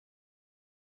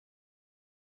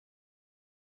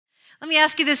Let me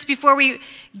ask you this before we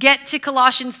get to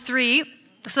Colossians 3,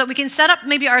 so that we can set up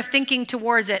maybe our thinking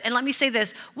towards it. And let me say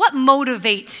this, what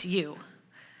motivates you?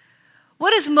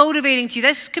 What is motivating to you?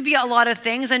 This could be a lot of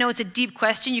things. I know it's a deep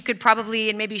question. You could probably,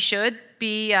 and maybe should,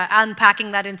 be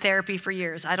unpacking that in therapy for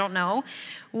years. I don't know.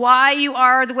 Why you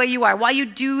are the way you are. Why you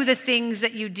do the things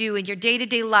that you do in your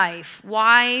day-to-day life.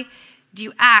 Why do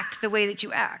you act the way that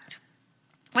you act?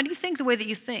 Why do you think the way that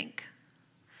you think?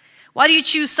 Why do you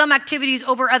choose some activities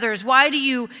over others? Why do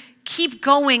you keep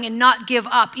going and not give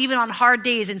up, even on hard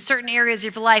days in certain areas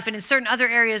of your life, and in certain other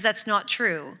areas that's not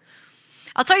true?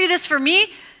 I'll tell you this, for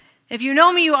me, if you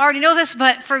know me, you already know this,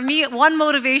 but for me, one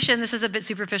motivation, this is a bit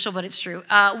superficial, but it's true.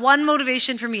 One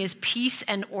motivation for me is peace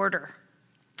and order.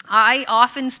 I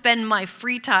often spend my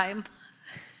free time,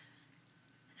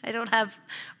 I don't have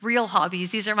real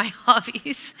hobbies, these are my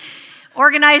hobbies,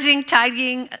 organizing,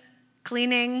 tidying,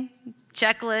 cleaning,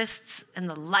 checklists, and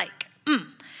the like.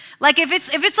 Like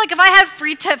if I have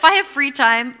free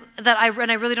time and I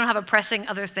really don't have a pressing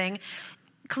other thing,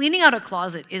 cleaning out a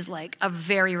closet is like a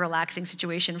very relaxing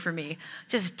situation for me.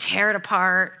 Just tear it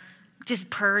apart, just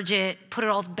purge it, put it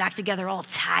all back together, all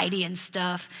tidy and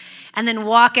stuff, and then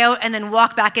walk out and then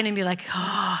walk back in and be like,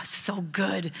 oh, it's so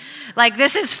good. Like,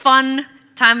 this is fun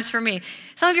times for me.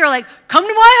 Some of you are like, come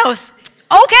to my house.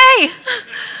 Okay,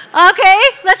 okay,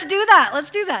 let's do that.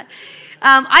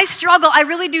 I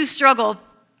really do struggle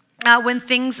when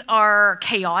things are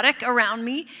chaotic around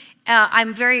me.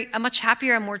 I'm much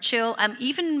happier, I'm more chill,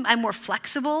 I'm more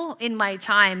flexible in my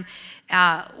time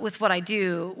with what I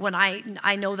do when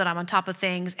I know that I'm on top of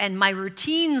things, and my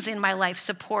routines in my life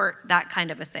support that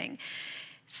kind of a thing.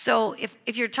 So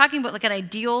if you're talking about like an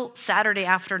ideal Saturday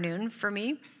afternoon for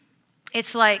me,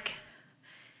 it's like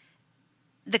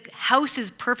the house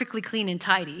is perfectly clean and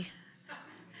tidy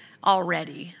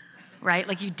already, right?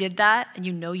 Like you did that, and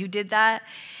you know you did that,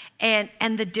 and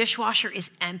the dishwasher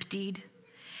is emptied.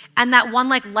 And that one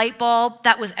like light bulb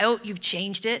that was out, you've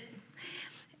changed it.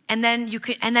 And then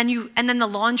the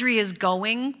laundry is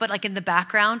going, but like in the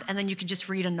background, and then you can just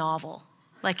read a novel,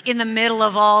 like in the middle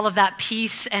of all of that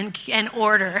peace and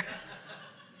order.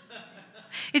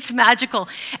 It's magical.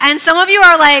 And some of you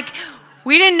are like,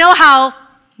 we didn't know how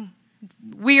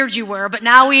weird you were, but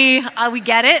now we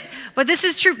get it. But this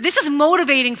is true. This is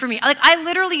motivating for me. Like, I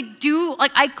literally do,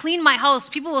 like, I clean my house.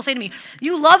 People will say to me,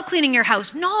 you love cleaning your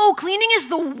house. No, cleaning is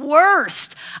the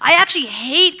worst. I actually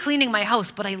hate cleaning my house,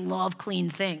 but I love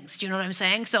clean things. Do you know what I'm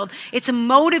saying? So it's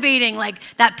motivating, like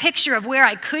that picture of where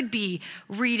I could be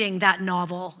reading that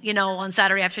novel, you know, on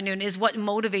Saturday afternoon is what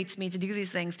motivates me to do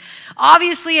these things.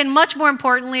 Obviously, and much more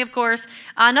importantly, of course,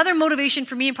 another motivation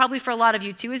for me, and probably for a lot of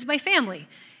you too, is my family.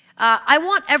 I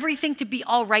want everything to be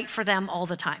all right for them all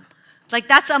the time. Like,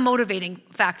 that's a motivating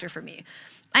factor for me.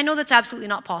 I know that's absolutely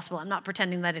not possible. I'm not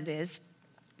pretending that it is.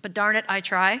 But darn it, I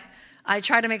try. I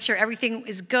try to make sure everything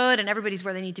is good and everybody's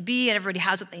where they need to be and everybody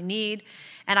has what they need.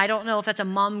 And I don't know if that's a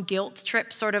mom guilt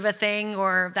trip sort of a thing,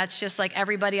 or if that's just like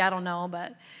everybody, I don't know.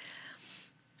 But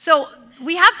so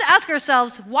we have to ask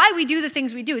ourselves why we do the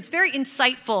things we do. It's very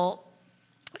insightful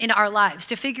in our lives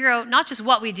to figure out not just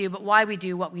what we do, but why we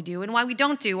do what we do and why we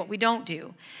don't do what we don't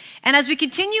do. And as we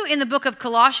continue in the book of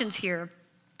Colossians here,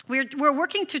 we're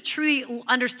working to truly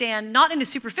understand, not in a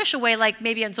superficial way like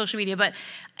maybe on social media, but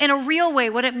in a real way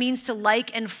what it means to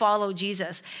like and follow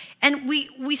Jesus. And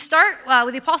we start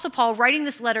with the Apostle Paul writing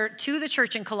this letter to the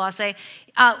church in Colossae.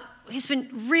 He's been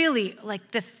really,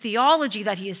 like, the theology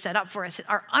that he has set up for us,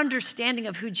 our understanding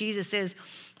of who Jesus is,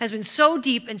 has been so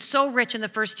deep and so rich in the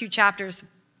first two chapters.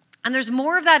 And there's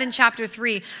more of that in chapter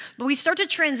 3, but we start to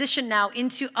transition now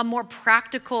into a more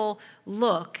practical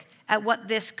look at what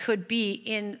this could be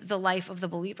in the life of the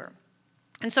believer.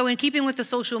 And so in keeping with the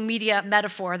social media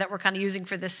metaphor that we're kind of using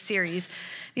for this series,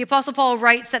 the Apostle Paul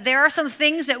writes that there are some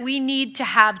things that we need to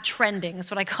have trending.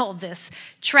 That's what I call this,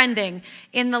 trending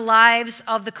in the lives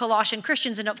of the Colossian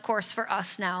Christians, and of course for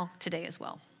us now today as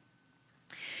well.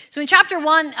 So in chapter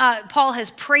 1, Paul has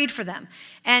prayed for them,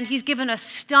 and he's given a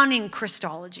stunning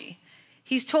Christology.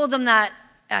 He's told them that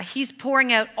he's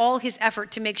pouring out all his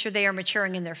effort to make sure they are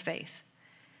maturing in their faith.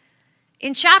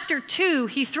 In chapter 2,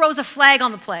 he throws a flag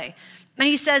on the play, and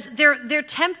he says they're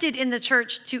tempted in the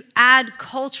church to add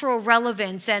cultural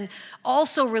relevance and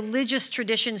also religious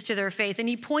traditions to their faith, and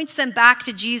he points them back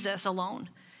to Jesus alone.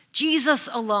 Jesus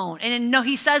alone. And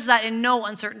he says that in no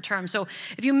uncertain terms. So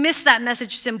if you miss that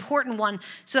message, it's an important one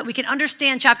so that we can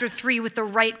understand chapter 3 with the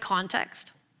right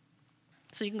context.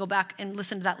 So you can go back and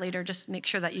listen to that later. Just make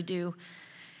sure that you do.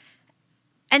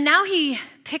 And now he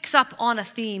picks up on a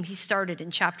theme he started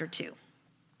in chapter 2.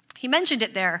 He mentioned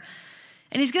it there,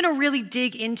 and he's going to really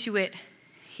dig into it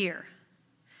here.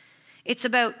 It's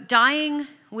about dying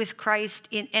with Christ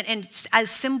and as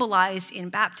symbolized in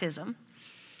baptism,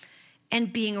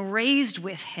 and being raised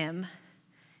with him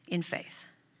in faith.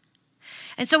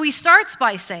 And so he starts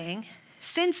by saying,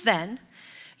 since then,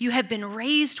 you have been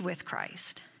raised with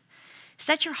Christ.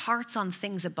 Set your hearts on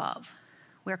things above,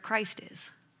 where Christ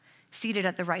is, seated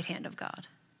at the right hand of God.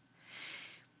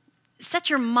 Set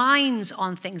your minds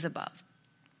on things above,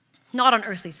 not on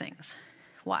earthly things.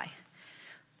 Why?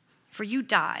 For you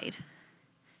died,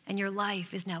 and your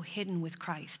life is now hidden with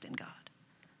Christ in God.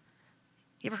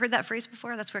 You ever heard that phrase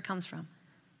before? That's where it comes from.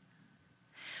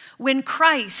 When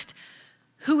Christ,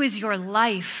 who is your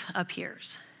life,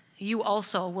 appears, you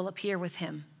also will appear with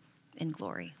him in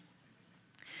glory.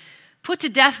 Put to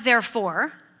death,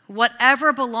 therefore,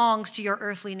 whatever belongs to your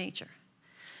earthly nature: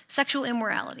 sexual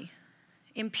immorality,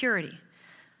 impurity,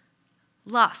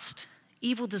 lust,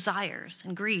 evil desires,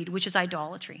 and greed, which is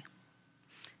idolatry.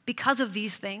 Because of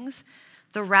these things,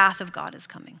 the wrath of God is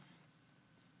coming.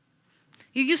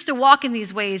 You used to walk in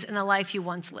these ways in the life you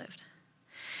once lived.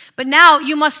 But now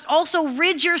you must also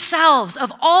rid yourselves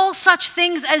of all such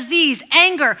things as these: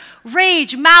 anger,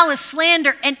 rage, malice,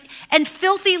 slander, and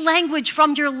filthy language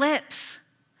from your lips.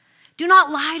 Do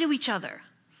not lie to each other,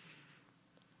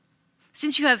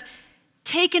 since you have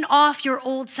taken off your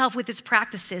old self with its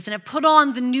practices and have put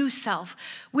on the new self,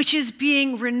 which is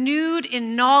being renewed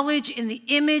in knowledge in the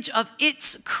image of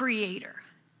its creator.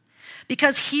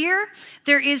 Because here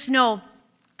there is no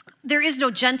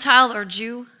Gentile or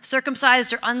Jew,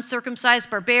 circumcised or uncircumcised,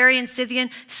 barbarian, Scythian,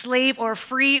 slave or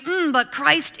free, but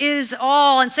Christ is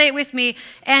all, and say it with me,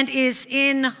 and is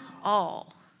in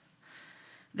all.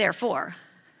 Therefore,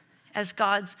 as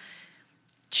God's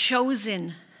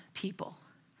chosen people,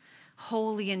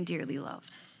 holy and dearly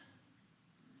loved,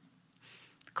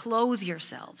 clothe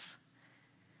yourselves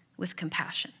with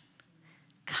compassion,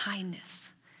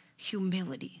 kindness,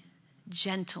 humility,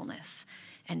 gentleness,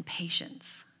 and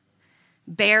patience.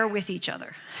 Bear with each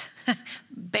other.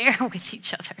 Bear with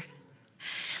each other.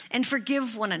 And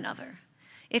forgive one another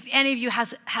if any of you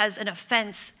has an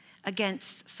offense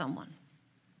against someone.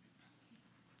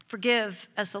 Forgive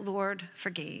as the Lord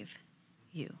forgave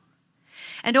you.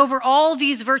 And over all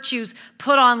these virtues,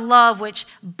 put on love, which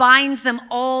binds them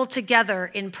all together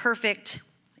in perfect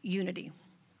unity.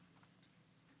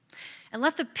 And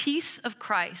let the peace of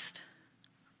Christ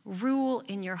rule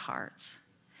in your hearts,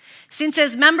 since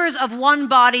as members of one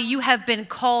body you have been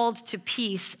called to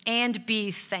peace, and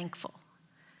be thankful.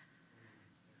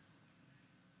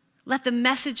 Let the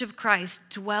message of Christ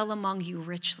dwell among you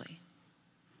richly.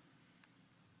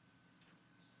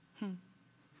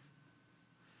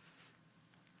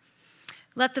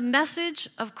 Let the message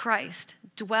of Christ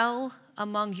dwell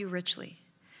among you richly,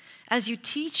 as you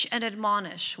teach and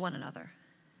admonish one another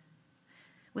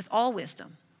with all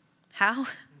wisdom. How?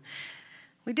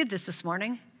 We did this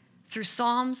morning. Through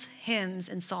psalms, hymns,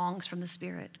 and songs from the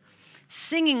Spirit,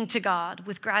 singing to God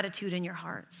with gratitude in your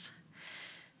hearts.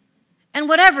 And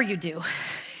whatever you do,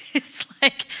 it's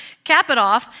like, cap it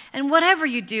off, and whatever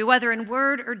you do, whether in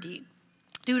word or deed,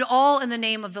 do it all in the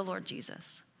name of the Lord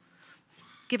Jesus,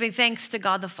 giving thanks to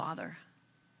God the Father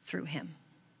through him.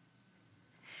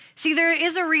 See, there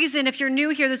is a reason, if you're new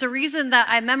here, there's a reason that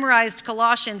I memorized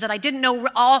Colossians, and I didn't know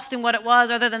often what it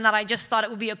was, other than that I just thought it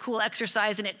would be a cool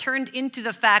exercise, and it turned into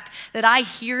the fact that I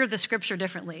hear the scripture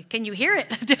differently. Can you hear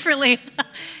it differently?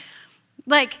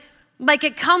 like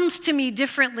it comes to me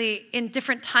differently in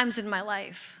different times in my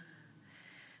life.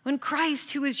 When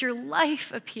Christ, who is your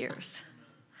life, appears.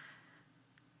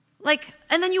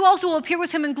 And then you also will appear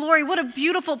with him in glory. What a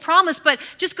beautiful promise, but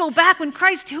just go back. When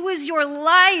Christ, who is your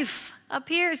life,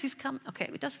 appears, he's coming. Okay,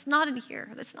 that's not in here.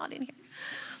 That's not in here.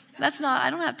 I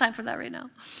don't have time for that right now.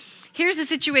 Here's the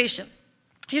situation.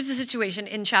 Here's the situation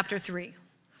in chapter 3.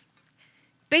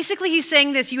 Basically, he's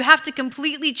saying this: you have to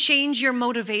completely change your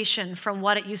motivation from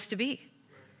what it used to be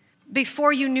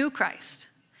before you knew Christ.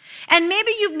 And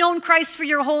maybe you've known Christ for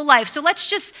your whole life. So let's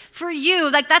just, for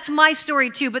you, that's my story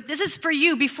too, but this is for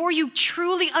you before you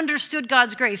truly understood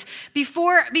God's grace,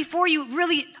 before you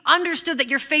really understood that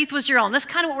your faith was your own. That's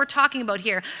kind of what we're talking about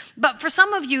here. But for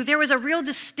some of you, there was a real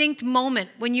distinct moment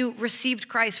when you received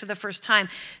Christ for the first time.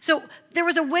 So there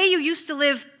was a way you used to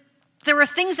live. There were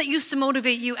things that used to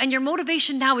motivate you, and your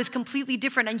motivation now is completely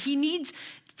different. And he needs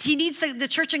the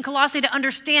church in Colossae to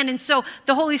understand. And so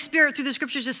the Holy Spirit through the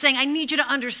scriptures is saying, I need you to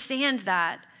understand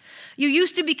that. You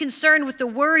used to be concerned with the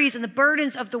worries and the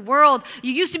burdens of the world.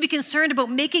 You used to be concerned about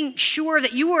making sure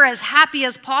that you were as happy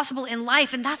as possible in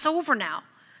life, and that's over now.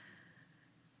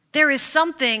 There is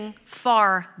something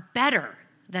far better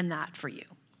than that for you.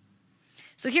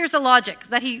 So here's the logic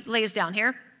that he lays down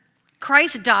here.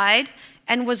 Christ died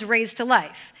and was raised to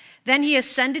life. Then he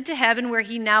ascended to heaven where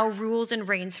he now rules and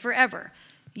reigns forever.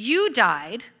 You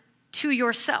died to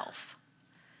yourself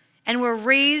and were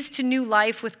raised to new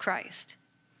life with Christ.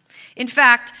 In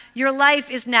fact, your life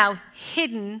is now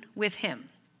hidden with him.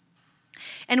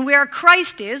 And where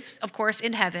Christ is, of course,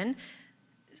 in heaven,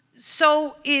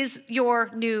 so is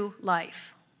your new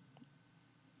life.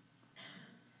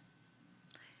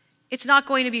 It's not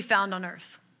going to be found on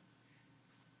earth.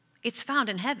 It's found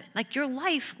in heaven. Like your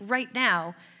life right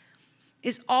now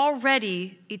is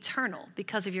already eternal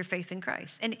because of your faith in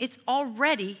Christ. And it's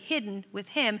already hidden with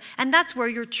him. And that's where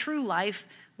your true life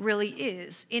really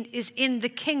is in the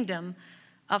kingdom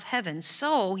of heaven.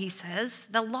 So, he says,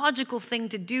 the logical thing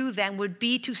to do then would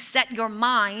be to set your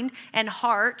mind and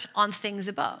heart on things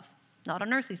above, not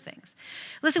on earthly things.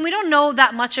 Listen, we don't know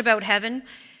that much about heaven.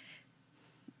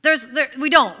 We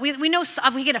don't. We know,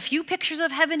 we get a few pictures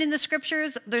of heaven in the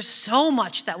scriptures. There's so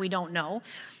much that we don't know.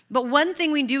 But one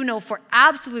thing we do know for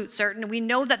absolute certain, we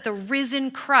know that the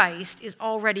risen Christ is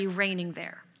already reigning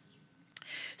there.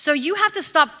 So you have to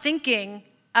stop thinking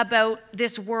about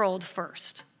this world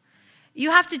first.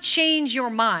 You have to change your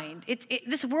mind.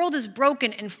 This world is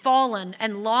broken and fallen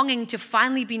and longing to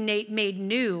finally be made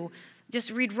new. Just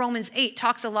read Romans 8,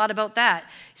 talks a lot about that.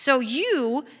 So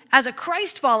you, as a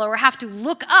Christ follower, have to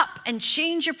look up and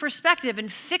change your perspective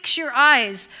and fix your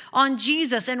eyes on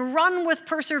Jesus and run with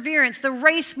perseverance the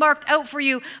race marked out for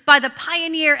you by the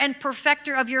pioneer and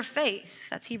perfecter of your faith.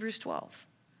 That's Hebrews 12.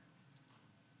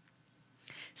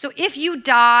 So if you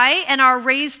die and are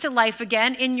raised to life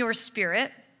again in your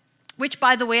spirit, which,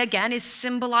 by the way, again, is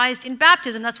symbolized in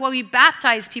baptism. That's why we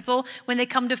baptize people when they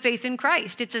come to faith in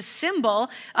Christ. It's a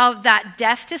symbol of that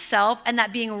death to self and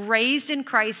that being raised in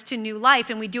Christ to new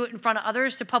life. And we do it in front of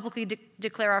others to publicly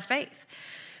declare our faith.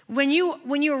 When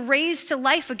you're raised to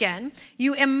life again,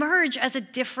 you emerge as a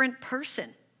different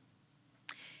person.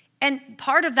 And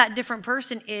part of that different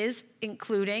person is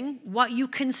including what you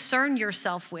concern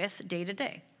yourself with day to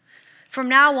day. From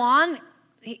now on,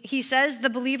 he says the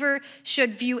believer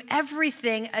should view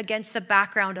everything against the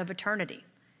background of eternity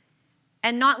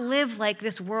and not live like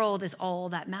this world is all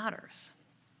that matters.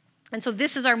 And so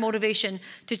this is our motivation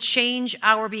to change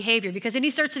our behavior, because then he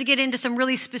starts to get into some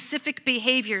really specific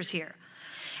behaviors here.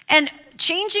 And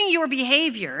changing your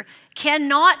behavior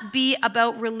cannot be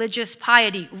about religious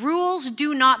piety. Rules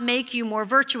do not make you more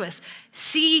virtuous.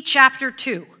 See chapter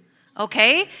 2.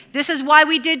 Okay, this is why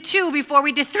we did 2 before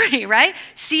we did 3, right?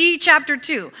 See chapter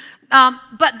 2.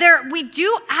 But we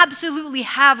do absolutely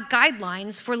have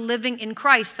guidelines for living in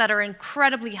Christ that are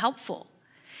incredibly helpful.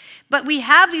 But we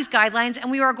have these guidelines, and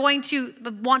we are going to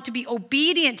want to be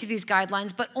obedient to these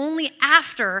guidelines, but only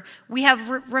after we have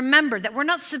remembered that we're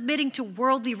not submitting to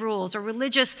worldly rules or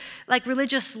religious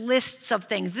lists of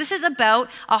things. This is about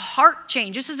a heart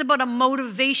change. This is about a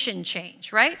motivation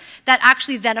change, right? That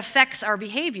actually then affects our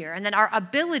behavior and then our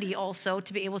ability also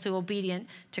to be able to be obedient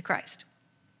to Christ.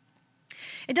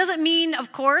 It doesn't mean,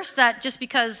 of course, that just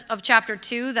because of chapter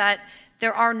 2 that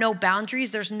there are no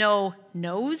boundaries, there's no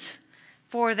no's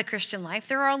for the Christian life.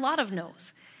 There are a lot of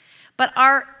no's. But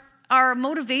our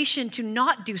motivation to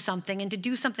not do something and to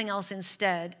do something else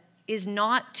instead is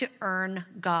not to earn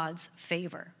God's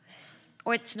favor.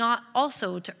 Or it's not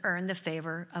also to earn the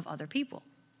favor of other people.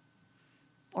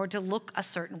 Or to look a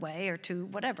certain way or to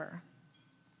whatever.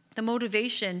 The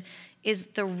motivation is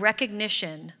the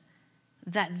recognition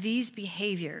that these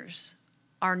behaviors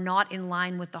are not in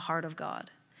line with the heart of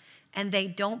God. And they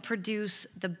don't produce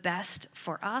the best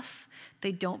for us.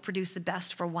 They don't produce the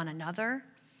best for one another.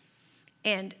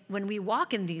 And when we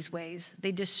walk in these ways,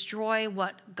 they destroy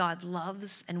what God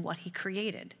loves and what he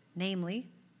created, namely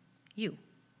you.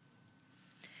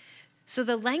 So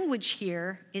the language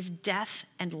here is death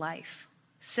and life,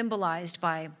 symbolized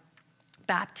by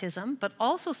baptism, but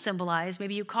also symbolized,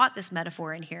 maybe you caught this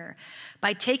metaphor in here,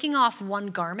 by taking off one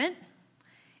garment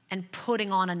and putting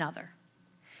on another.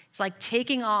 It's like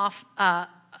taking off I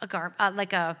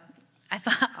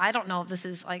don't know if this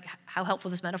is like how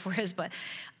helpful this metaphor is, but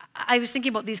I was thinking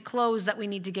about these clothes that we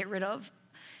need to get rid of.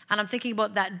 And I'm thinking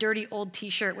about that dirty old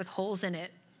t-shirt with holes in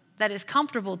it that is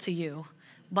comfortable to you,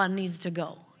 but needs to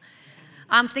go.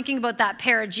 I'm thinking about that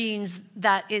pair of jeans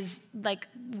that is like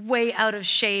way out of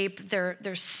shape. They're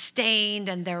stained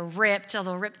and they're ripped,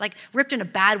 although ripped in a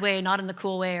bad way, not in the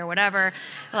cool way or whatever.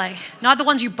 Like not the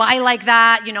ones you buy like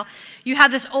that, you know. You have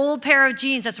this old pair of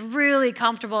jeans that's really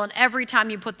comfortable, and every time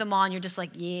you put them on, you're just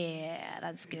like, yeah,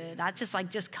 that's good. That's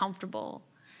just comfortable.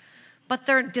 But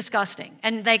they're disgusting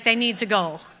and like they need to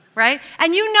go. right?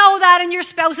 And you know that, and your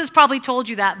spouse has probably told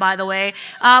you that, by the way,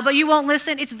 but you won't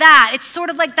listen. It's that. It's sort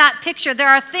of like that picture. There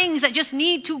are things that just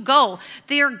need to go.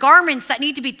 There are garments that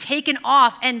need to be taken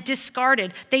off and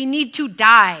discarded. They need to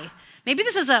die. Maybe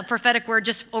this is a prophetic word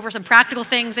just over some practical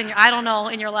things in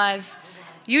your lives.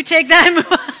 You take that and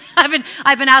move on.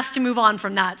 I've been asked to move on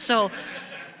from that. So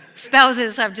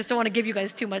spouses, I just don't want to give you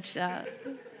guys too much.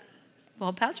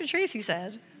 Well, Pastor Tracy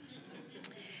said.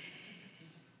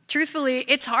 Truthfully,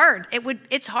 it's hard.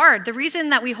 It's hard. The reason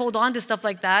that we hold on to stuff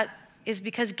like that is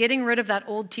because getting rid of that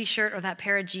old t-shirt or that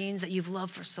pair of jeans that you've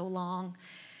loved for so long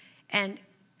and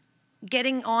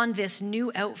getting on this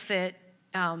new outfit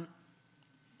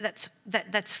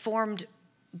that's formed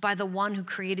by the one who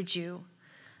created you.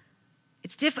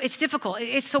 It's difficult.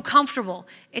 It's so comfortable.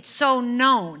 It's so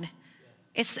known.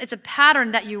 It's a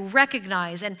pattern that you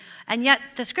recognize. And yet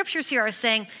the scriptures here are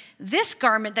saying this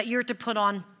garment that you're to put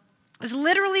on is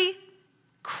literally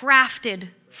crafted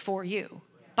for you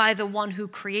by the one who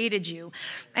created you.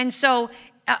 And so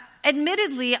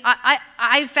admittedly,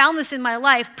 I found this in my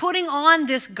life, putting on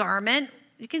this garment,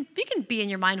 you can be in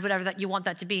your mind whatever that you want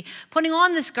that to be. Putting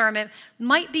on this garment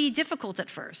might be difficult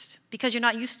at first because you're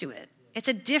not used to it. It's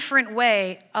a different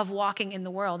way of walking in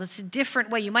the world. It's a different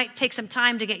way. You might take some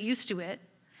time to get used to it.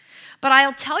 But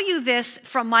I'll tell you this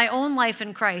from my own life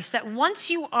in Christ, that once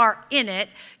you are in it,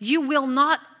 you will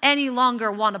not any longer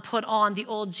want to put on the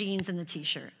old jeans and the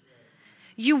t-shirt.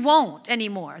 You won't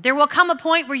anymore. There will come a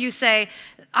point where you say,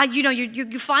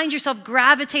 you find yourself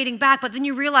gravitating back, but then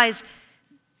you realize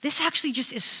this actually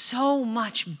just is so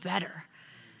much better.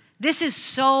 This is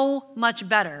so much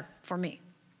better for me.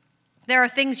 There are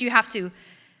things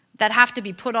that have to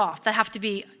be put off, that have to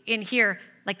be in here.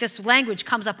 Like this language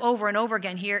comes up over and over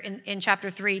again here in chapter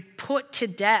 3, put to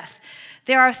death.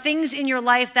 There are things in your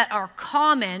life that are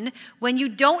common when you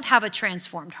don't have a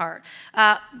transformed heart.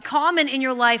 Common in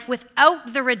your life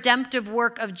without the redemptive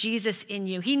work of Jesus in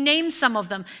you. He names some of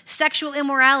them: sexual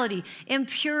immorality,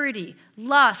 impurity,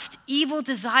 lust, evil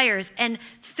desires, and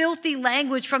filthy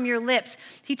language from your lips.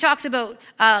 He talks about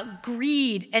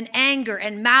greed and anger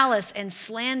and malice and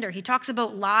slander. He talks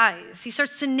about lies. He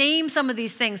starts to name some of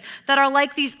these things that are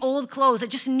like these old clothes that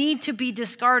just need to be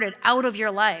discarded out of your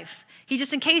life. He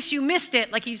just, in case you missed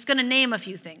it, like he's going to name a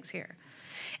few things here.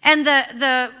 And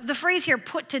the phrase here,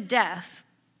 put to death,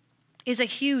 is a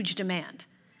huge demand.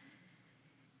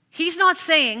 He's not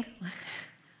saying,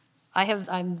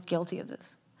 I'm guilty of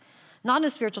this. Not in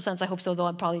a spiritual sense, I hope so, though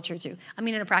I'm probably true too. I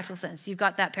mean, in a practical sense, you've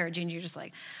got that pair of jeans, you're just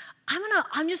like, I'm gonna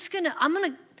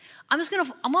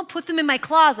put them in my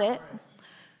closet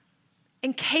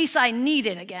in case I need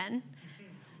it again.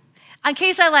 In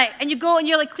case and you go and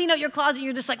you're like, clean out your closet, and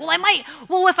you're just like,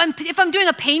 if I'm doing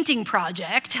a painting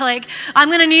project, like I'm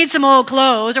gonna need some old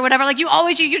clothes or whatever. Like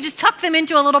you just tuck them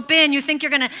into a little bin, you think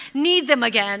you're gonna need them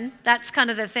again. That's kind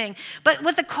of the thing. But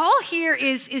what the call here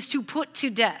is to put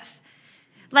to death.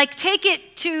 Like take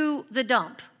it to the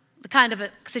dump, the kind of a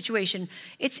situation.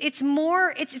 It's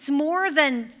more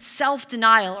than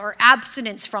self-denial or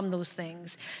abstinence from those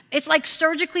things. It's like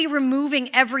surgically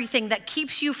removing everything that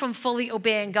keeps you from fully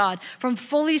obeying God, from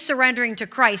fully surrendering to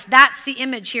Christ. That's the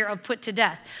image here of put to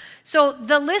death. So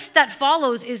the list that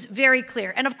follows is very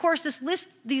clear. And of course,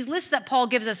 these lists that Paul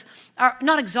gives us are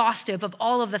not exhaustive of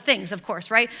all of the things, of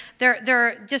course, right?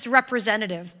 They're just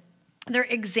representative. They're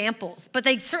examples, but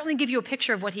they certainly give you a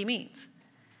picture of what he means.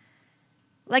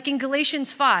 Like in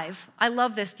Galatians 5, I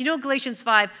love this. You know Galatians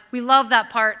 5, we love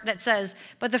that part that says,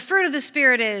 but the fruit of the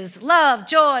Spirit is love,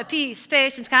 joy, peace,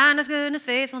 patience, kindness, goodness,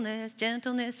 faithfulness,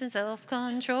 gentleness, and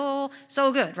self-control.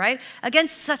 So good, right?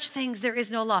 Against such things there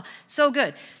is no law. So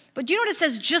good. But do you know what it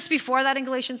says just before that in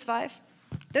Galatians 5?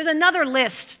 There's another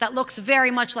list that looks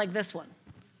very much like this one.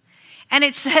 And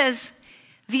it says,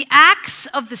 the acts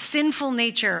of the sinful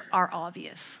nature are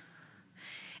obvious.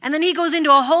 And then he goes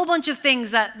into a whole bunch of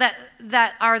things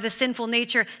that are the sinful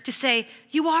nature to say,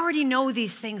 you already know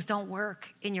these things don't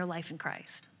work in your life in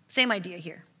Christ. Same idea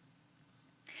here.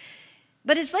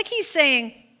 But it's like he's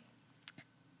saying,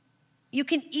 you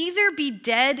can either be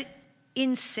dead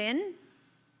in sin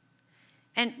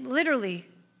and literally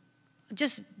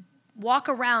just walk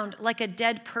around like a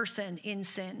dead person in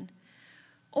sin,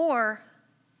 or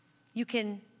you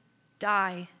can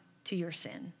die to your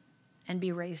sin and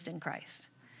be raised in Christ.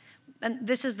 And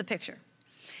this is the picture.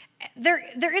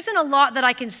 There isn't a lot that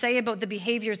I can say about the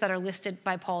behaviors that are listed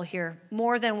by Paul here,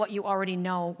 more than what you already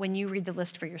know when you read the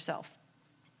list for yourself.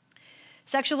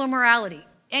 Sexual immorality,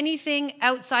 anything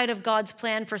outside of God's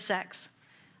plan for sex.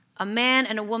 A man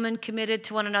and a woman committed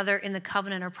to one another in the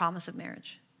covenant or promise of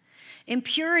marriage.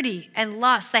 Impurity and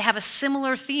lust, they have a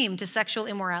similar theme to sexual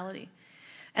immorality.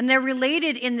 And they're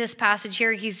related in this passage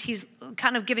here. He's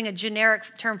kind of giving a generic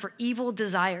term for evil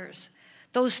desires.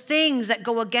 Those things that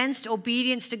go against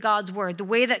obedience to God's word, the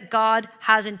way that God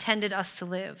has intended us to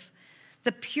live.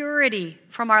 The purity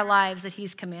from our lives that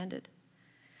he's commanded.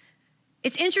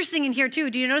 It's interesting in here too.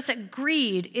 Do you notice that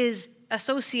greed is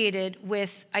associated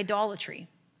with idolatry?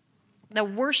 The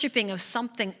worshiping of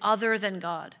something other than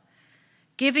God.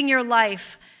 Giving your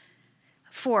life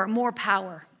for more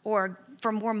power or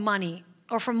for more money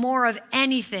or for more of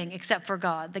anything except for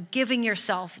God. The giving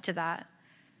yourself to that.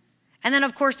 And then,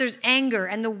 of course, there's anger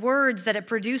and the words that it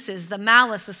produces, the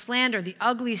malice, the slander, the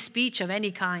ugly speech of any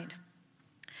kind.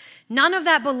 None of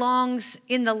that belongs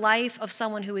in the life of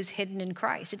someone who is hidden in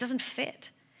Christ. It doesn't fit.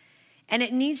 And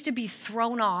it needs to be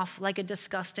thrown off like a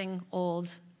disgusting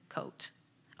old coat.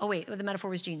 Oh, wait, the metaphor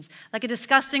was jeans. Like a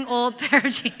disgusting old pair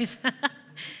of jeans.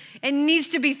 It needs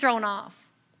to be thrown off.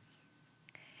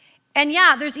 And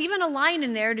yeah, there's even a line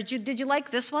in there. Did you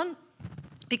like this one?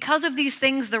 Because of these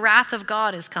things, the wrath of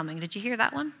God is coming. Did you hear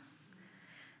that one?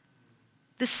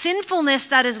 The sinfulness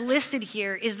that is listed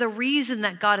here is the reason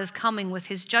that God is coming with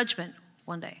his judgment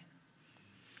one day.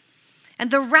 And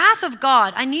the wrath of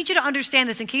God, I need you to understand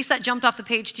this in case that jumped off the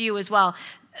page to you as well.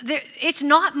 It's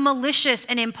not malicious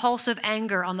and impulsive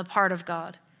anger on the part of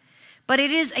God, but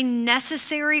it is a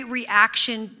necessary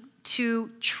reaction to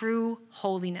true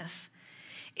holiness.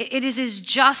 It is his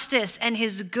justice and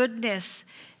his goodness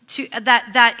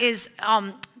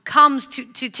comes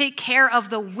to take care of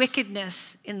the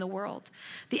wickedness in the world,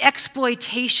 the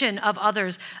exploitation of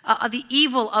others, the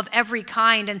evil of every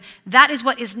kind. And that is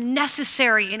what is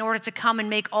necessary in order to come and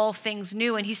make all things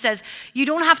new. And he says, you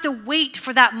don't have to wait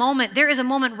for that moment. There is a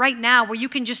moment right now where you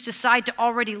can just decide to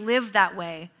already live that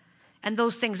way. And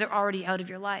those things are already out of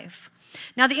your life.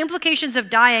 Now, the implications of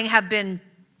dying have been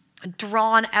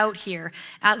drawn out here.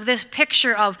 This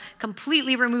picture of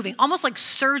completely removing, almost like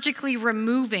surgically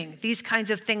removing these kinds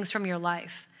of things from your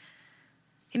life.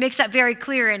 He makes that very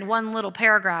clear in one little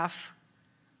paragraph.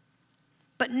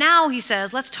 But now he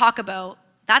says, let's talk about,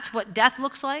 that's what death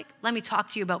looks like. Let me talk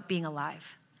to you about being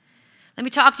alive. Let me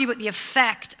talk to you about the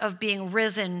effect of being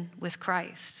risen with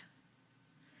Christ.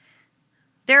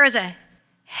 There is a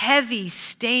heavy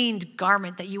stained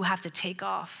garment that you have to take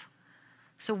off.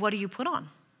 So what do you put on?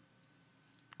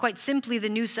 Quite simply, the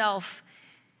new self,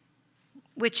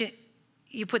 which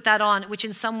you put that on, which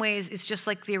in some ways is just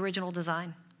like the original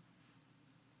design.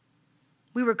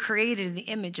 We were created in the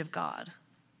image of God.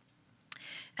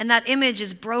 And that image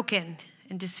is broken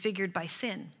and disfigured by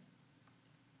sin.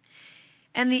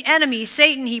 And the enemy,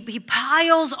 Satan, he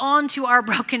piles onto our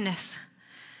brokenness.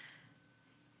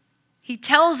 He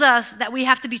tells us that we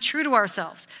have to be true to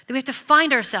ourselves, that we have to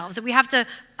find ourselves, that we have to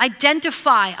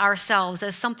identify ourselves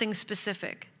as something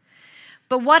specific.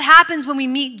 But what happens when we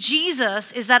meet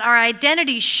Jesus is that our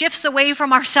identity shifts away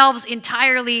from ourselves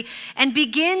entirely and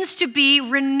begins to be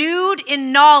renewed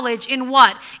in knowledge in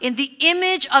what? In the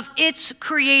image of its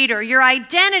creator. Your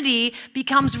identity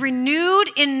becomes renewed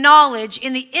in knowledge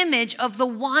in the image of the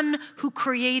one who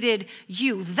created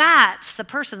you. That's the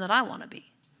person that I want to be.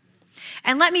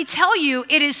 And let me tell you,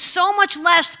 it is so much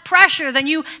less pressure than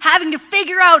you having to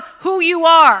figure out who you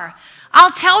are.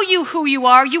 I'll tell you who you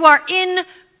are. You are in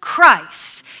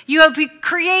Christ. You have been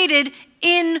created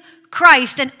in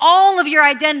Christ, and all of your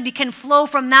identity can flow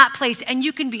from that place, and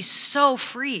you can be so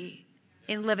free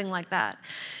in living like that.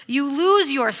 You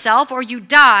lose yourself or you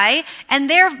die, and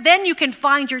then you can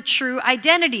find your true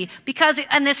identity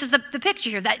and this is the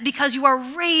picture here, that because you are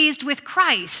raised with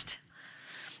Christ.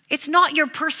 It's not your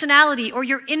personality or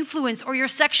your influence or your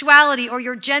sexuality or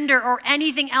your gender or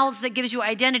anything else that gives you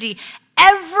identity.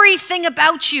 Everything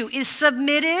about you is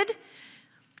submitted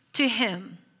to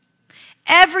him.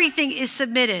 Everything is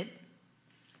submitted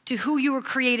to who you were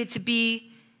created to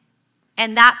be,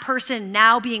 and that person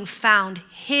now being found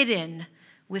hidden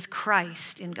with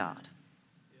Christ in God.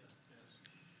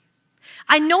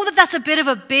 I know that that's a bit of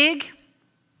a big,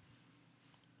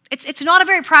 it's not a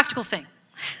very practical thing.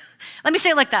 Let me say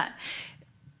it like that.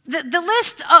 The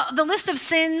list of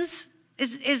sins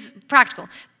is practical.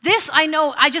 This I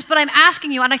know, but I'm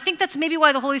asking you, and I think that's maybe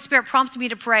why the Holy Spirit prompted me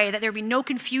to pray that there be no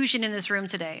confusion in this room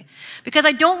today. Because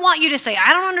I don't want you to say,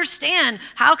 I don't understand.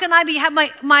 How can I have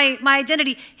my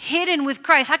identity hidden with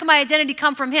Christ? How can my identity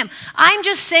come from him? I'm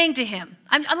just saying to him,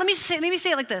 maybe say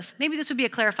it like this. Maybe this would be a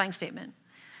clarifying statement.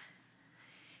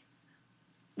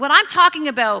 When I'm talking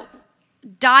about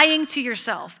dying to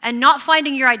yourself and not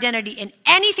finding your identity in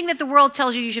anything that the world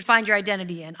tells you should find your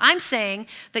identity in, I'm saying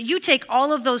that you take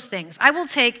all of those things. I will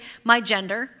take my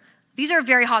gender. These are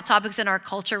very hot topics in our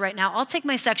culture right now. I'll take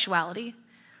my sexuality.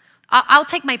 I'll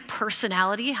take my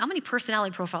personality. How many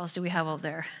personality profiles do we have out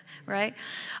there, right?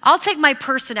 I'll take my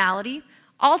personality.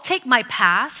 I'll take my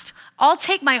past. I'll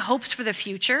take my hopes for the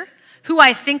future, who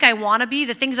I think I want to be,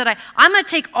 the things that I'm going to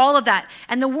take all of that.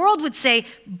 And the world would say,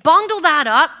 bundle that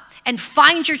up and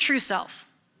find your true self.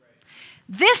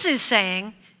 This is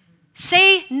saying,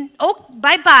 say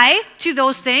bye-bye to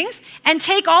those things and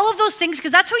take all of those things,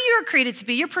 because that's who you are created to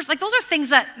be. Your person, like those are things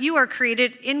that you are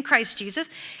created in Christ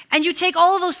Jesus. And you take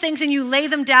all of those things and you lay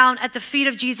them down at the feet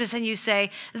of Jesus and you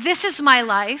say, this is my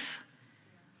life.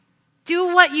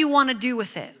 Do what you want to do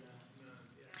with it.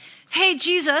 Hey,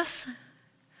 Jesus,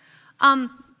 I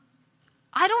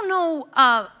don't know,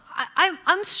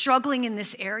 I'm struggling in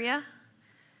this area.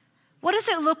 What does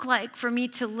it look like for me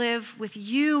to live with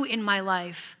you in my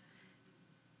life,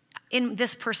 in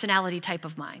this personality type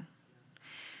of mine?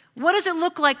 What does it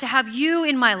look like to have you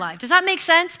in my life? Does that make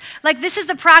sense? Like, this is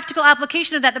the practical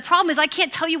application of that. The problem is I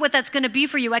can't tell you what that's going to be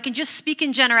for you. I can just speak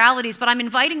in generalities, but I'm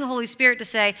inviting the Holy Spirit to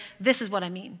say, this is what I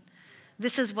mean.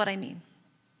 This is what I mean.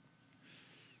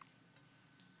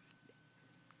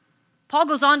 Paul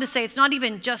goes on to say it's not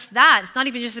even just that. It's not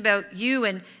even just about you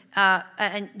and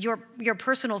your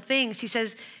personal things. He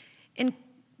says,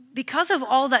 because of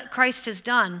all that Christ has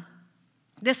done,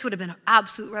 this would have been an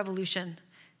absolute revolution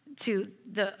to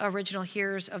the original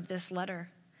hearers of this letter.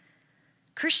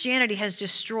 Christianity has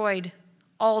destroyed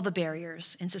all the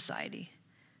barriers in society.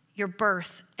 Your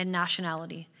birth and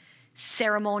nationality,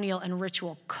 ceremonial and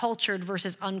ritual, cultured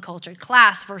versus uncultured,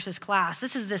 class versus class.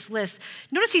 This is this list.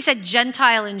 Notice he said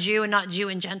Gentile and Jew and not Jew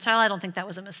and Gentile. I don't think that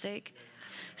was a mistake.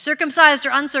 Circumcised or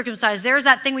uncircumcised. There's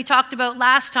that thing we talked about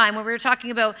last time when we were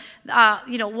talking about,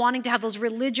 wanting to have those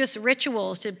religious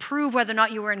rituals to prove whether or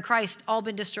not you were in Christ, all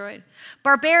been destroyed.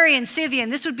 Barbarian, Scythian,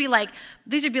 these would be like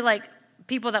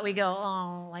people that we go,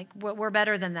 oh, like we're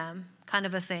better than them, kind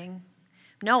of a thing.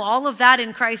 No, all of that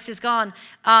in Christ is gone.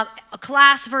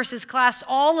 Class versus class,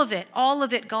 all of it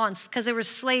gone, because there was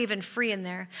slave and free in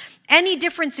there. Any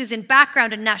differences in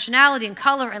background and nationality and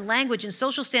color and language and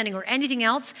social standing or anything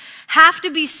else have to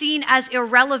be seen as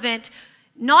irrelevant.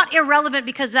 Not irrelevant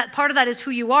because that part of that is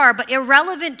who you are, but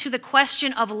irrelevant to the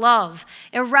question of love.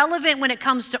 Irrelevant when it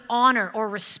comes to honor or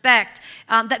respect.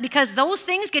 Because those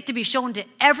things get to be shown to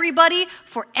everybody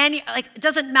for it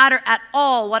doesn't matter at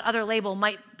all what other label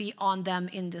might be on them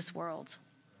in this world.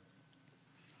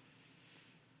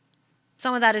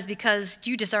 Some of that is because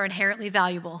you just are inherently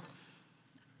valuable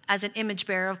as an image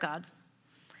bearer of God.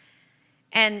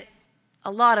 And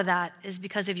a lot of that is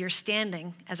because of your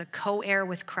standing as a co-heir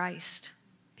with Christ.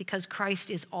 Because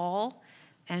Christ is all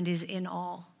and is in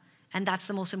all. And that's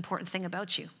the most important thing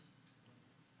about you.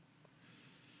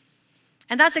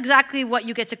 And that's exactly what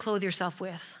you get to clothe yourself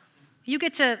with. You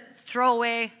get to throw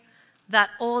away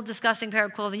that old, disgusting pair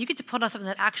of clothing. You get to put on something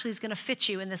that actually is going to fit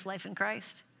you in this life in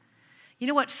Christ. You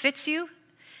know what fits you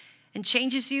and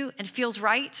changes you and feels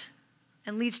right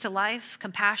and leads to life?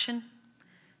 Compassion,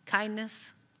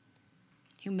 kindness,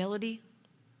 humility,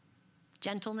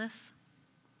 gentleness,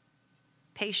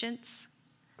 patience,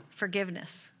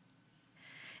 forgiveness.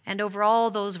 And over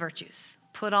all those virtues,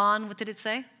 put on, what did it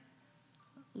say?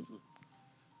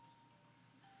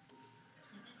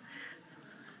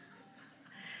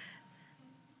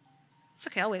 It's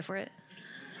okay, I'll wait for it.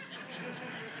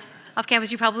 Off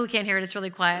campus, you probably can't hear it. It's really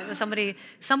quiet. Somebody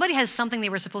has something they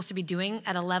were supposed to be doing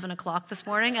at 11 o'clock this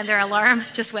morning, and their alarm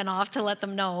just went off to let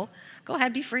them know. Go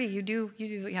ahead, be free. You do what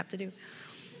you have to do.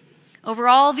 Over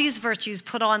all these virtues,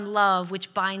 put on love,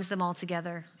 which binds them all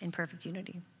together in perfect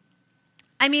unity.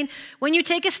 I mean, when you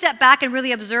take a step back and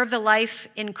really observe the life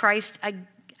in Christ,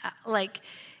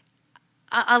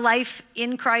 a life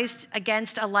in Christ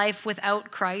against a life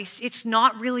without Christ, it's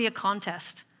not really a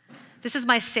contest. This is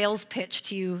my sales pitch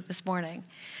to you this morning.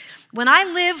 When I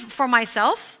live for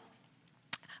myself,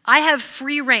 I have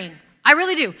free reign. I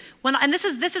really do. And this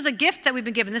is a gift that we've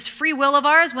been given, this free will of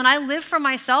ours. When I live for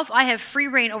myself, I have free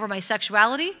reign over my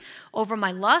sexuality, over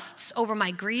my lusts, over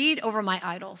my greed, over my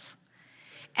idols.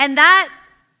 And that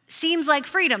seems like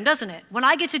freedom, doesn't it? When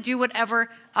I get to do whatever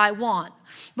I want.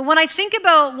 But when I think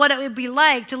about what it would be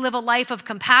like to live a life of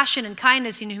compassion and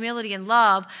kindness and humility and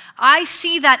love, I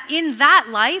see that in that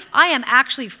life, I am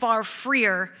actually far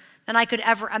freer than I could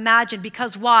ever imagine.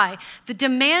 Because why? The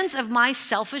demands of my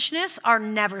selfishness are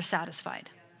never satisfied.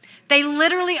 They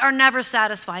literally are never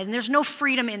satisfied, and there's no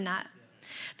freedom in that.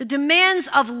 The demands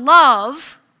of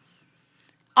love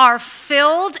are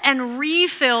filled and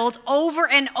refilled over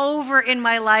and over in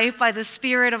my life by the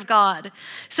Spirit of God.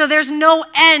 So there's no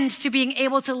end to being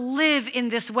able to live in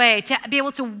this way, to be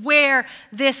able to wear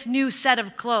this new set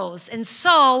of clothes. And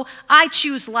so I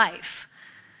choose life.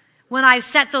 when I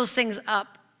set those things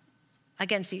up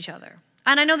against each other.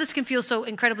 And I know this can feel so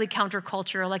incredibly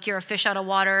countercultural, like you're a fish out of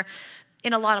water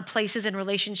in a lot of places and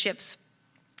relationships.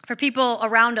 For people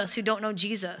around us who don't know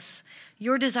Jesus,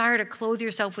 your desire to clothe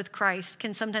yourself with Christ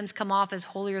can sometimes come off as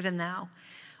holier than thou,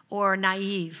 or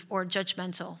naive, or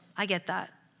judgmental. I get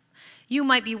that. You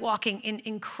might be walking in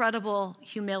incredible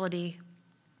humility,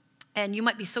 and you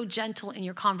might be so gentle in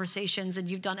your conversations,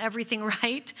 and you've done everything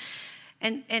right.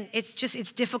 And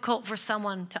it's difficult for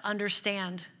someone to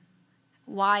understand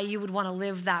why you would want to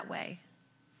live that way.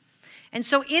 And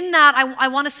so in that, I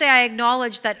want to say I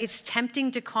acknowledge that it's tempting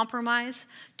to compromise,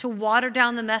 to water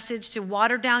down the message, to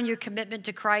water down your commitment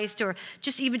to Christ, or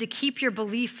just even to keep your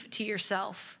belief to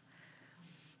yourself.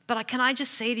 But can I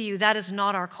just say to you, that is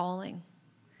not our calling.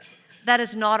 That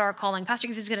is not our calling. Pastor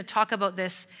Ethan's going to talk about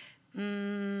this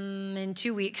in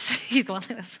 2 weeks. He's going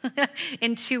like this.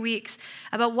 In 2 weeks,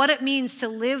 about what it means to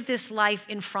live this life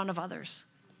in front of others.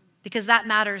 Because that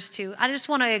matters too. I just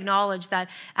want to acknowledge that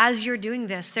as you're doing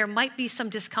this, there might be some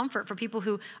discomfort for people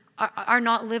who are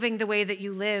not living the way that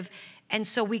you live. And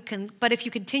so but if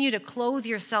you continue to clothe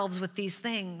yourselves with these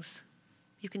things,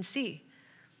 you can see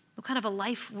what kind of a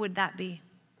life would that be?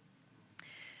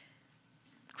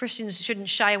 Christians shouldn't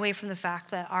shy away from the fact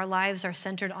that our lives are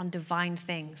centered on divine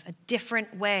things, a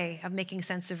different way of making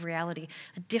sense of reality,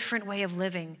 a different way of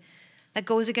living that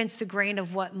goes against the grain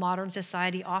of what modern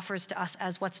society offers to us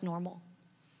as what's normal.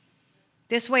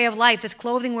 This way of life, this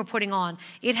clothing we're putting on,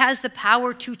 it has the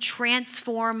power to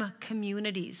transform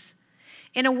communities.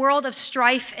 In a world of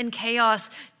strife and chaos,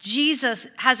 Jesus'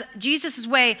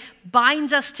 way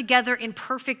binds us together in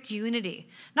perfect unity.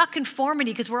 Not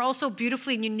conformity, because we're also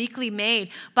beautifully and uniquely made,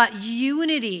 but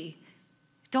unity.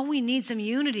 Don't we need some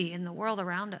unity in the world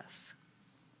around us?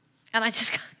 And I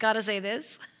just got to say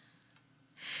this.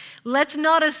 Let's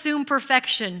not assume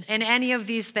perfection in any of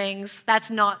these things.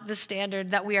 That's not the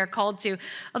standard that we are called to.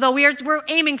 Although we're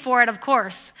aiming for it, of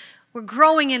course. We're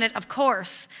growing in it, of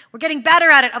course. We're getting better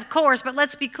at it, of course. But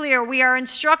let's be clear, we are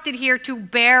instructed here to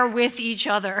bear with each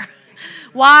other.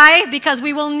 Why? Because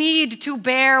we will need to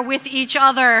bear with each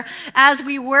other as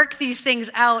we work these things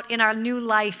out in our new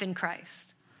life in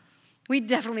Christ. We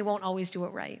definitely won't always do it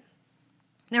right.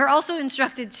 They're also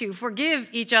instructed to forgive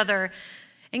each other.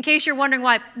 In case you're wondering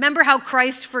why, remember how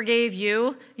Christ forgave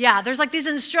you? Yeah, there's like this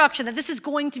instruction that this is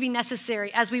going to be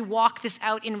necessary as we walk this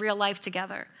out in real life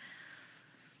together.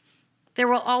 There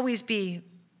will always be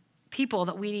people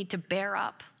that we need to bear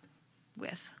up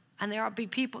with. And there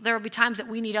will be times that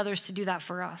we need others to do that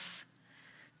for us.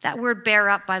 That word bear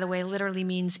up, by the way, literally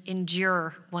means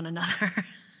endure one another.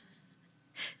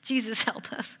 Jesus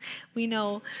help us. We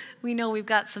know we've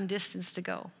got some distance to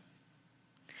go.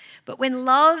 But when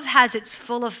love has its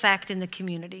full effect in the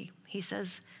community, he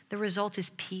says, the result is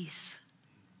peace.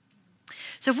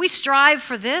 So if we strive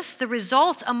for this, the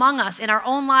result among us in our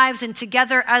own lives and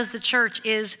together as the church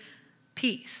is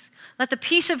peace. Let the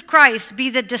peace of Christ be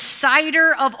the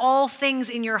decider of all things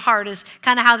in your heart is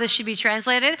kind of how this should be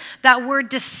translated. That word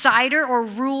decider or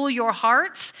rule your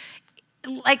hearts,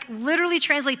 like literally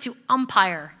translate to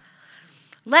umpire.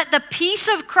 Let the peace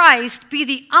of Christ be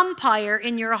the umpire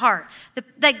in your heart.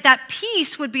 That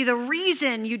peace would be the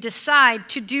reason you decide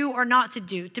to do or not to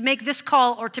do, to make this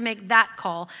call or to make that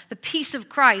call. The peace of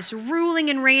Christ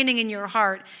ruling and reigning in your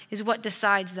heart is what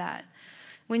decides that.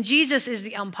 When Jesus is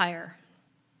the umpire,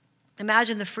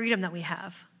 imagine the freedom that we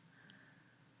have.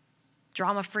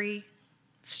 Drama-free,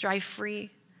 strife-free,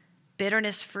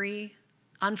 bitterness-free,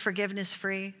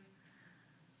 unforgiveness-free.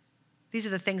 These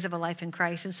are the things of a life in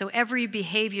Christ. And so every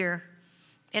behavior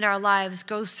in our lives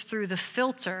goes through the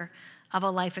filter of a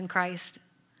life in Christ.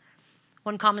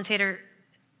 One commentator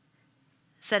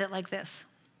said it like this.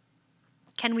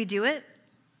 Can we do it?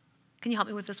 Can you help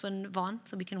me with this one, Vaughn,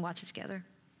 so we can watch it together?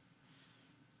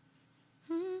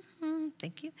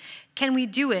 Thank you. Can we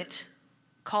do it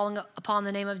calling upon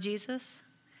the name of Jesus?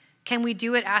 Can we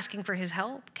do it asking for his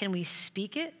help? Can we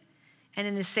speak it and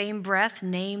in the same breath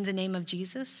name the name of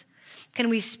Jesus? Can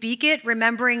we speak it,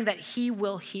 remembering that he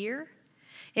will hear?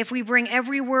 If we bring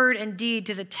every word and deed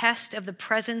to the test of the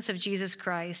presence of Jesus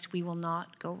Christ, we will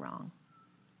not go wrong.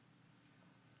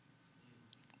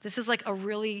 This is like a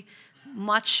really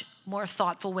much more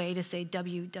thoughtful way to say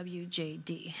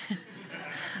WWJD.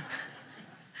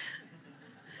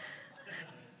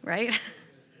 Right?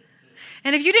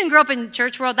 And if you didn't grow up in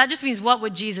church world, that just means what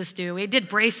would Jesus do? We did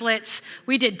bracelets,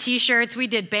 we did t-shirts, we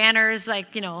did banners,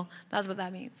 that's what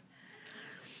that means.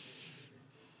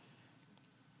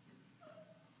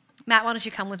 Matt, why don't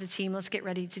you come with the team? Let's get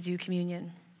ready to do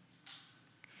communion.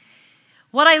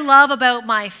 What I love about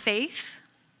my faith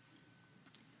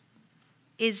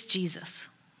is Jesus.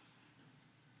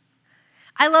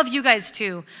 I love you guys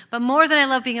too, but more than I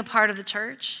love being a part of the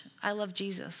church, I love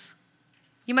Jesus.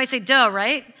 You might say, duh,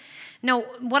 right? No,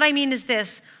 what I mean is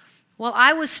this. While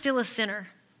I was still a sinner,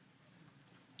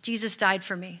 Jesus died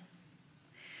for me.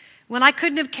 When I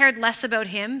couldn't have cared less about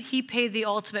him, he paid the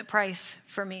ultimate price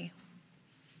for me.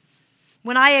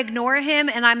 When I ignore him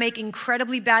and I make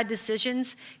incredibly bad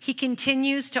decisions, he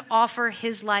continues to offer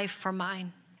his life for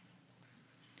mine.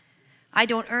 I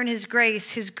don't earn his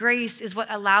grace. His grace is what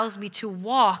allows me to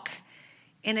walk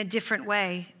in a different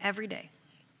way every day.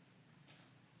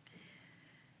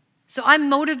 So I'm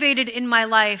motivated in my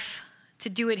life to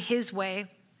do it his way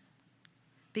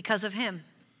because of him.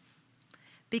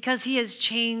 Because he has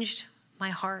changed my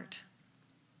heart.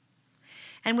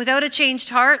 And without a changed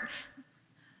heart,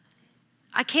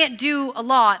 I can't do a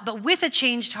lot, but with a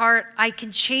changed heart, I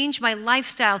can change my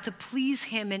lifestyle to please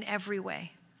him in every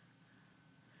way.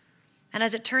 And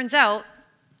as it turns out,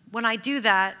 when I do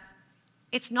that,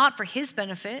 it's not for his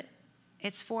benefit,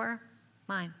 it's for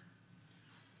mine.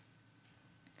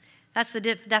 That's the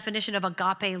definition of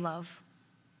agape love.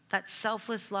 That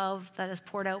selfless love that is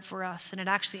poured out for us, and it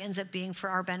actually ends up being for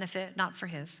our benefit, not for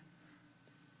his.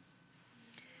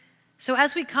 So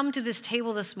as we come to this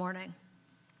table this morning,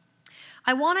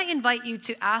 I want to invite you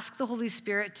to ask the Holy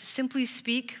Spirit to simply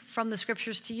speak from the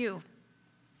scriptures to you.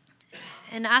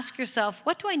 And ask yourself,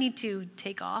 what do I need to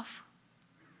take off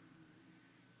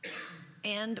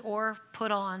and or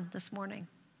put on this morning?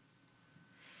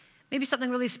 Maybe something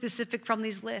really specific from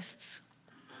these lists.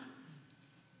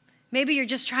 Maybe you're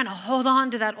just trying to hold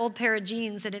on to that old pair of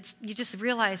jeans and you just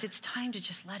realize it's time to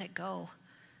just let it go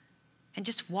and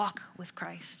just walk with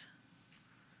Christ.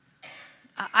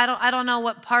 I don't know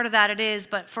what part of that it is,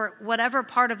 but for whatever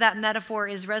part of that metaphor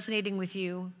is resonating with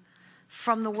you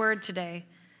from the word today,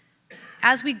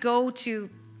 as we go to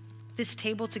this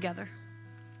table together,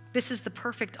 this is the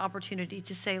perfect opportunity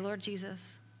to say, Lord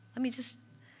Jesus,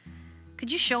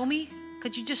 could you show me?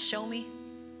 Could you just show me?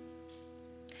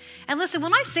 And listen,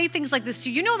 when I say things like this to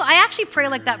you, you know that I actually pray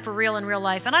like that for real in real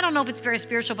life. And I don't know if it's very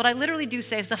spiritual, but I literally do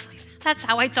say stuff like that. That's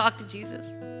how I talk to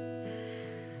Jesus.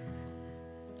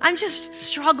 I'm just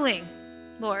struggling,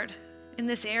 Lord, in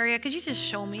this area. Could you just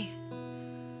show me?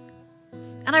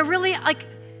 And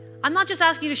I'm not just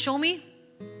asking you to show me.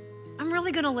 I'm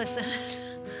really going to listen.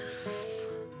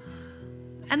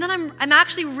 And then I'm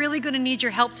actually really going to need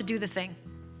your help to do the thing.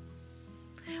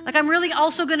 Like I'm really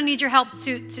also going to need your help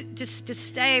to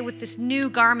stay with this new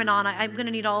garment on. I'm going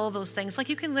to need all of those things. Like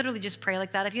you can literally just pray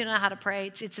like that. If you don't know how to pray,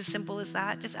 it's as simple as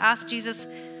that. Just ask Jesus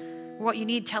what you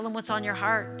need. Tell him what's on your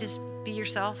heart. Just be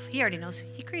yourself. He already knows.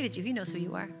 He created you. He knows who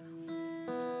you are.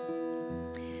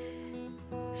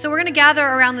 So we're going to gather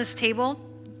around this table.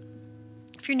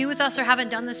 If you're new with us or haven't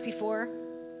done this before,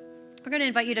 we're going to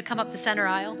invite you to come up the center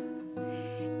aisle.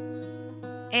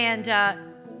 And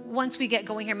once we get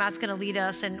going here, Matt's going to lead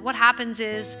us. And what happens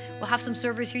is we'll have some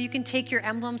servers here. You can take your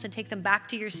emblems and take them back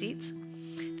to your seats.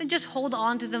 Then just hold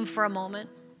on to them for a moment.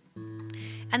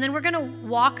 And then we're going to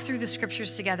walk through the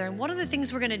scriptures together. And one of the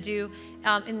things we're going to do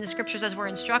in the scriptures as we're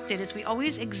instructed is we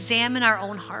always examine our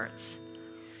own hearts.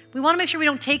 We want to make sure we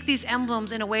don't take these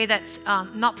emblems in a way that's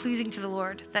not pleasing to the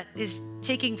Lord, that is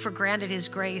taking for granted his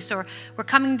grace, or we're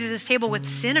coming to this table with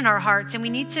sin in our hearts, and we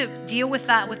need to deal with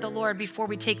that with the Lord before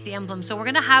we take the emblem. So we're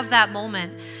going to have that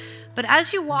moment. But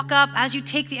as you walk up, as you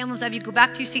take the emblems, as you go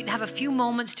back to your seat and have a few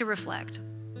moments to reflect,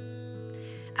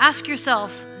 ask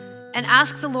yourself and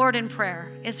ask the Lord in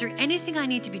prayer, is there anything I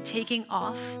need to be taking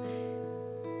off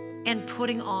and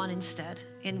putting on instead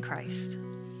in Christ?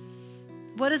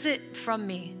 What is it from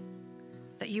me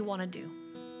that you want to do?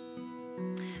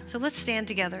 So let's stand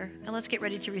together and let's get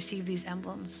ready to receive these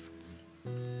emblems.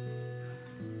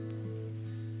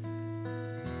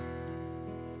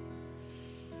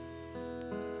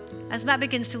 As Matt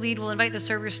begins to lead, we'll invite the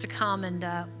servers to come, and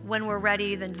when we're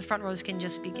ready, then the front rows can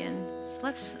just begin. So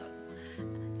let's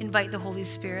invite the Holy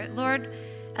Spirit. Lord,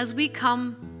 as we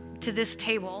come to this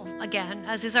table, again,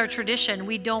 as is our tradition,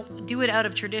 we don't do it out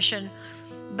of tradition,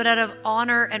 but out of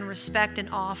honor and respect and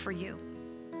awe for you.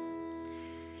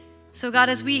 So God,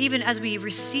 as we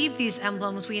receive these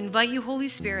emblems, we invite you, Holy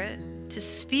Spirit, to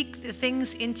speak the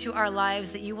things into our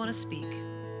lives that you want to speak.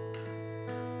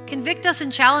 Convict us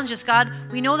and challenge us, God.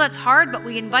 We know that's hard, but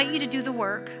we invite you to do the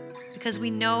work because we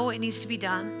know it needs to be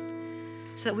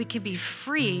done so that we can be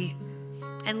free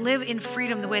and live in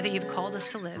freedom the way that you've called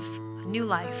us to live, a new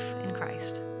life in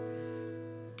Christ.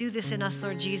 Do this in us,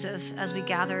 Lord Jesus, as we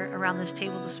gather around this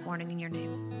table this morning in your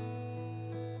name.